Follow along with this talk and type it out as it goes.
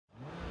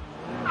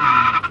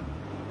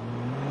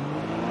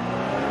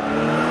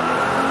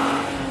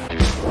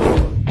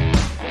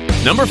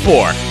Number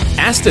 4.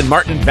 Aston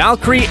Martin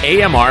Valkyrie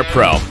AMR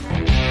Pro.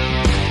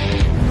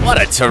 What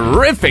a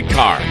terrific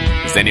car!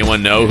 Does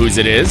anyone know whose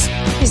it is?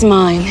 It's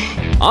mine.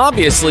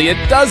 Obviously,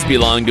 it does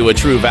belong to a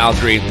true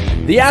Valkyrie.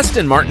 The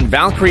Aston Martin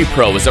Valkyrie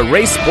Pro is a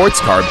race sports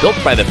car built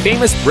by the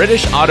famous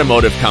British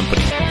automotive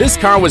company. This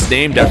car was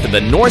named after the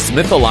Norse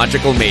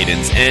mythological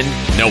maidens, and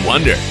no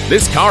wonder,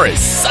 this car is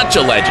such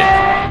a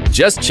legend.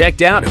 Just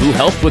checked out who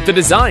helped with the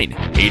design,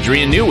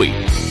 Adrian Newey,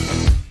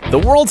 the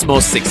world's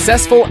most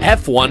successful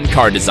F1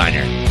 car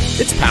designer.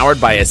 It's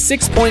powered by a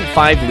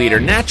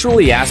 6.5-liter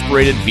naturally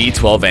aspirated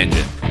V12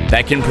 engine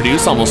that can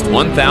produce almost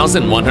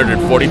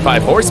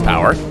 1,145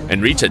 horsepower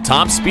and reach a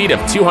top speed of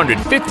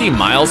 250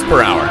 miles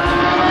per hour.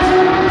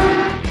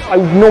 I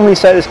would normally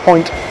say at this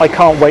point, I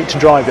can't wait to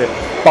drive it,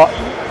 but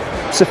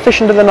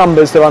sufficient are the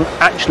numbers that I'm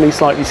actually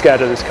slightly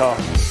scared of this car.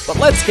 But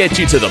let's get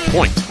you to the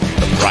point,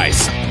 the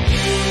price.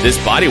 This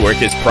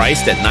bodywork is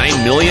priced at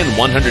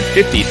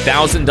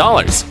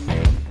 $9,150,000.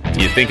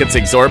 Do you think it's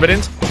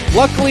exorbitant?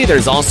 Luckily,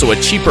 there's also a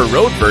cheaper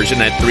road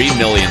version at $3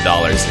 million,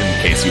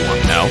 in case you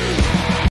want to know.